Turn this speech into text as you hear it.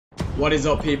What is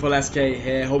up, people? SK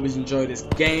here. Hope you enjoy this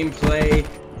gameplay.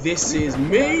 This is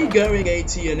me going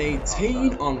 18 and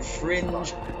 18 on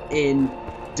Fringe in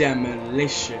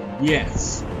Demolition.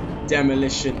 Yes,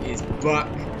 Demolition is back,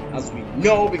 as we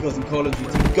know, because in Call of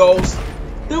Duty Ghost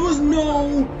there was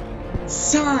no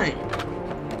sign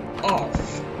of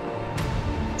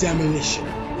demolition.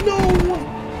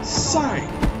 No sign.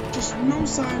 Just no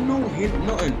sign, no hint,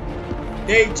 nothing.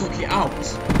 They took it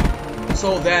out.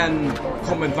 So then,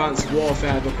 come Advanced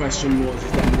Warfare, the question was,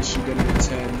 is demolition going to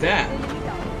return there?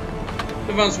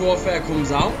 Advanced Warfare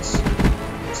comes out.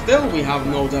 Still, we have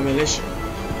no demolition.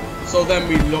 So then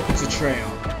we look to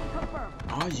Treyarch.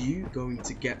 Are you going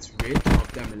to get rid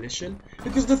of demolition?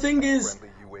 Because the thing is,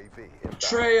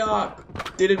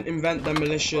 Treyarch didn't invent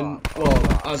demolition.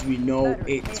 Well, as we know,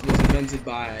 it was invented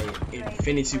by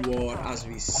Infinity Ward, as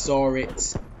we saw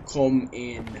it come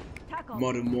in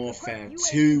Modern Warfare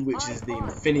 2, which is the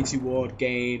Infinity Ward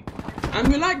game, and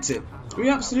we liked it. We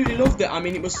absolutely loved it. I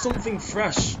mean, it was something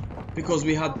fresh because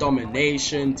we had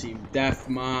domination, team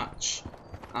deathmatch,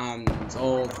 and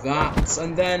all that,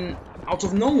 and then out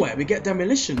of nowhere we get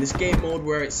demolition, this game mode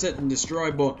where it's sit and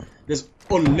destroy, but there's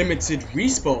unlimited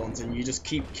respawns and you just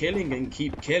keep killing and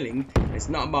keep killing. It's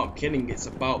not about killing, it's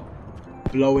about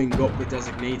blowing up the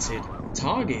designated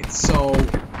targets. So,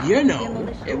 you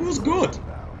know, it was good.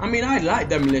 I mean, I like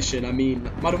demolition. I mean,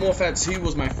 Modern Warfare 2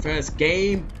 was my first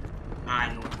game,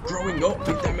 and growing up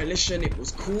with demolition, it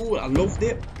was cool. I loved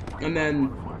it. And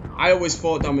then I always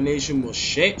thought domination was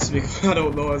shit because I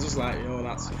don't know. I was just like, yo,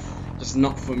 that's just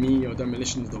not for me. Or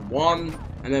demolition's the one.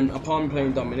 And then upon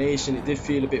playing domination, it did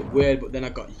feel a bit weird, but then I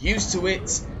got used to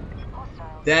it.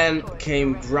 Then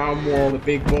came Ground War, the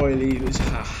big boy league, which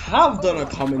I have done a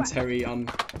commentary on,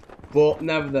 but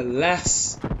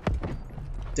nevertheless,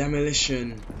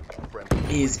 demolition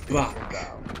is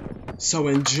back. So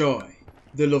enjoy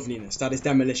the loveliness that is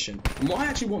demolition. And what I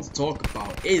actually want to talk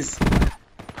about is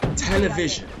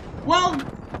television. Well,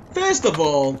 first of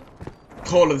all,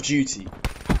 Call of Duty.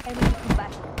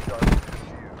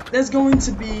 There's going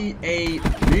to be a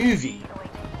movie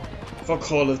for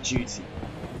Call of Duty,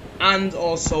 and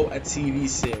also a TV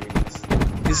series.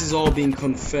 This is all being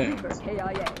confirmed.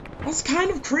 That's kind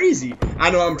of crazy.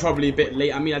 I know I'm probably a bit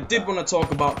late. I mean, I did want to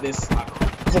talk about this a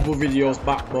couple videos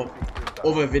back, but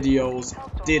other videos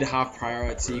did have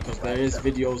priority because there is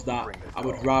videos that I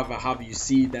would rather have you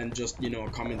see than just, you know, a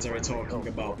commentary talking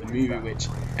about the movie, which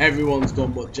everyone's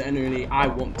done, but generally I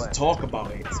want to talk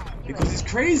about it because it's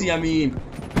crazy. I mean,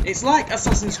 it's like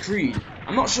Assassin's Creed.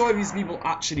 I'm not sure if these people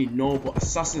actually know, but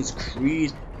Assassin's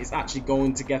Creed is actually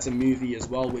going to get a movie as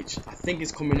well, which I think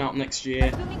is coming out next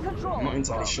year. I'm not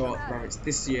entirely sure whether it's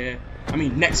this year. I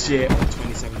mean next year or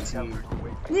 2017.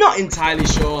 Not entirely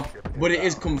sure, but it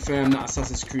is confirmed that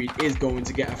Assassin's Creed is going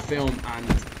to get a film, and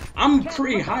I'm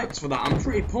pretty hyped for that. I'm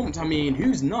pretty pumped. I mean,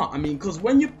 who's not? I mean, because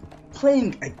when you're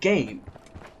playing a game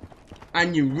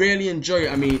and you really enjoy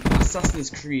it, I mean, Assassin's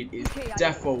Creed is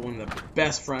definitely one of the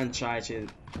best franchises.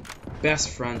 Yo,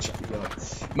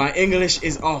 my English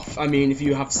is off. I mean, if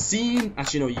you have seen,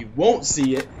 actually no, you won't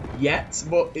see it yet,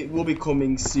 but it will be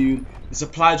coming soon. The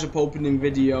supply drop opening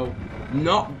video,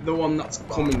 not the one that's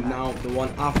coming now, the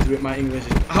one after it. My English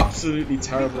is absolutely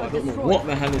terrible. I don't know what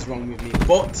the hell is wrong with me,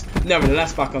 but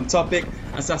nevertheless, back on topic,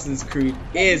 Assassin's Creed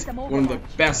is one of the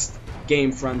best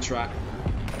game franchise.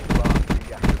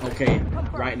 Okay,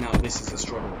 right now this is a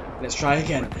struggle. Let's try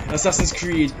again. Assassin's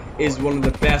Creed is one of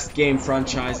the best game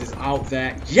franchises out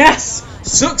there. Yes!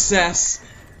 Success!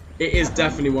 It is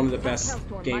definitely one of the best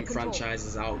game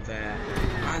franchises out there.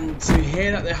 And to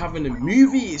hear that they're having a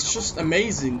movie, it's just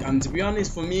amazing. And to be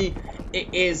honest, for me,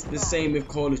 it is the same with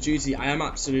Call of Duty. I am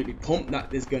absolutely pumped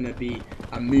that there's going to be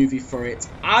a movie for it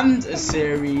and a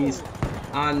series.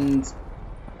 And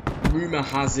rumor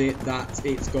has it that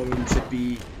it's going to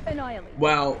be,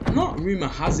 well, not rumor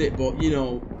has it, but you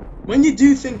know, when you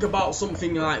do think about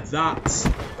something like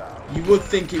that, you would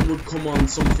think it would come on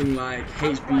something like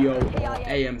HBO or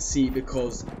AMC,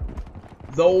 because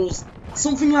those,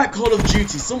 something like Call of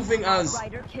Duty, something as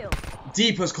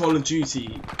deep as Call of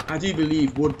Duty, I do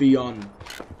believe would be on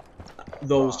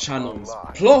those channels.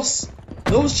 Plus,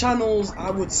 those channels,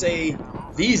 I would say,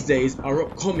 these days are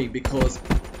upcoming because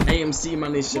AMC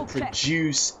managed to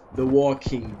produce The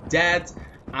Walking Dead,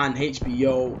 and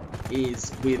HBO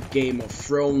is with Game of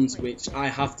Thrones, which I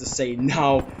have to say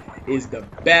now is the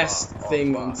best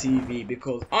thing on TV,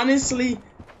 because honestly,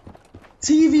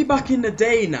 TV back in the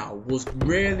day now was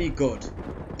really good.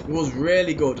 It was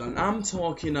really good, and I'm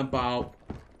talking about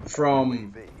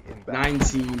from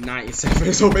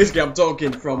 1997. So basically I'm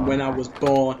talking from when I was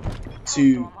born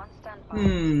to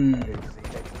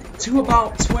to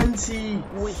about 20,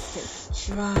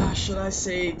 should I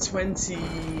say 2020,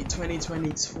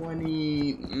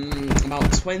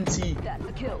 about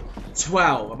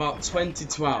 2012, about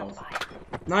 2012.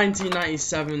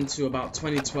 1997 to about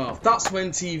 2012. That's when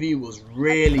TV was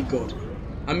really good.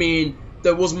 I mean,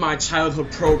 there was my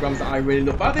childhood programs that I really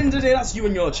loved. But at the end of the day, that's you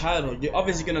and your childhood. You're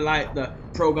obviously going to like the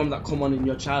programs that come on in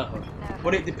your childhood.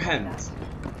 But it depends.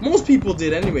 Most people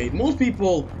did anyway. Most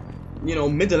people, you know,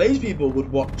 middle-aged people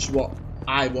would watch what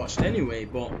I watched anyway.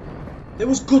 But there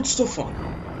was good stuff on.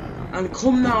 And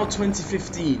come now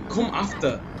 2015, come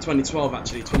after 2012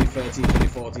 actually, 2013,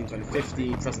 2014,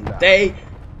 2015, present day,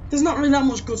 there's not really that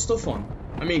much good stuff on.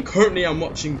 I mean, currently I'm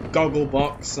watching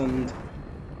Gogglebox and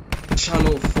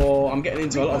Channel 4. I'm getting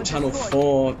into a lot of Channel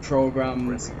 4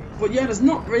 programs. But yeah, there's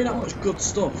not really that much good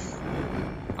stuff.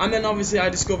 And then obviously I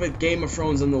discovered Game of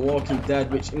Thrones and The Walking Dead,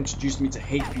 which introduced me to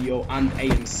HBO and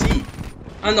AMC.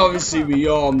 And obviously we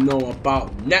all know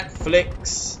about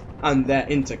Netflix and their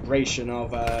integration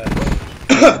of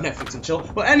Netflix and chill.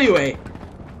 But anyway,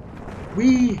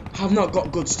 we have not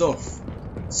got good stuff.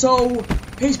 So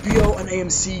HBO and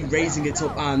AMC raising it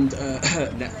up, and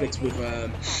Netflix with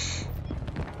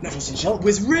Netflix and chill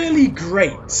was really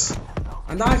great.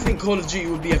 And I think Call of Duty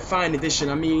would be a fine addition.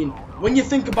 I mean, when you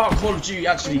think about Call of Duty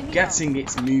actually getting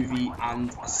its movie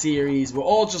and series, we're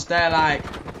all just there like,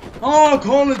 oh,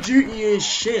 Call of Duty is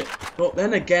shit. But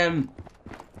then again,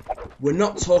 we're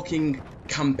not talking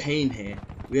campaign here.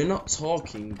 We're not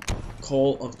talking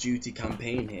Call of Duty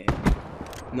campaign here.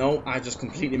 No, I just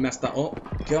completely messed that up.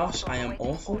 Gosh, I am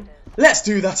awful. Let's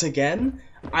do that again.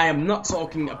 I am not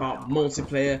talking about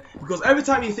multiplayer, because every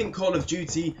time you think Call of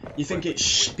Duty, you think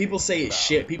it's people say it's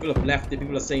shit, people have left it,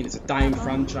 people are saying it's a dying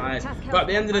franchise, but at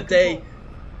the end of the day,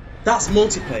 that's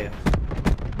multiplayer.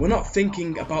 We're not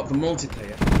thinking about the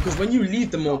multiplayer, because when you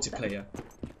leave the multiplayer,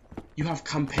 you have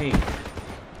campaign,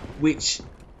 which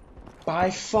by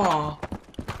far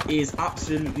is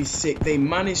absolutely sick. They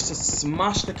managed to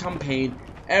smash the campaign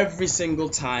every single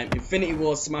time. Infinity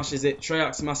Ward smashes it,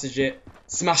 Treyarch smashes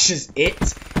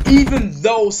it, even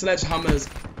though Sledgehammer's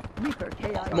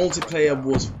multiplayer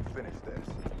was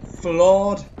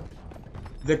flawed,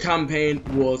 the campaign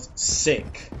was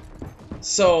sick.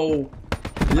 So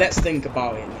let's think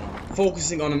about it now.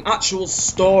 Focusing on an actual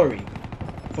story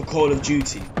for Call of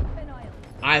Duty,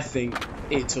 I think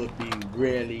it would be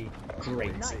really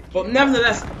great. But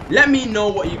nevertheless, let me know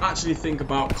what you actually think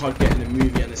about COD getting a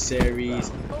movie and a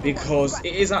series, because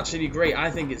it is actually great. I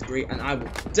think it's great, and I will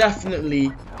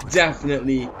definitely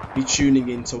be tuning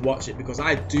in to watch it, because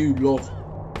I do love,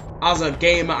 as a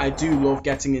gamer, I do love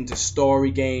getting into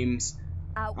story games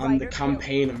and the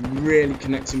campaign and really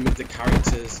connecting with the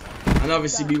characters. And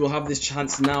obviously we will have this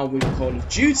chance now with Call of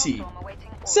Duty.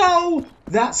 So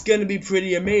that's going to be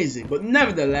pretty amazing. But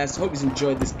nevertheless, hope you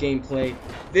enjoyed this gameplay.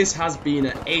 This has been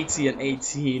an 80 and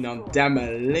 18 on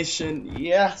Demolition.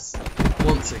 Yes,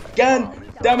 once again,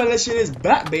 Demolition is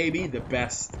back, baby. The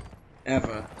best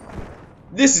ever.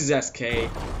 This is SK,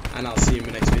 and I'll see you in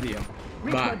the next video.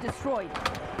 Bye.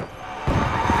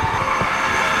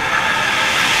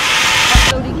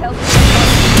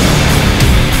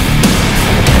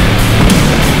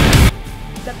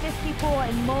 The 54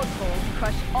 in Mosul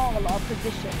crush all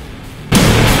opposition.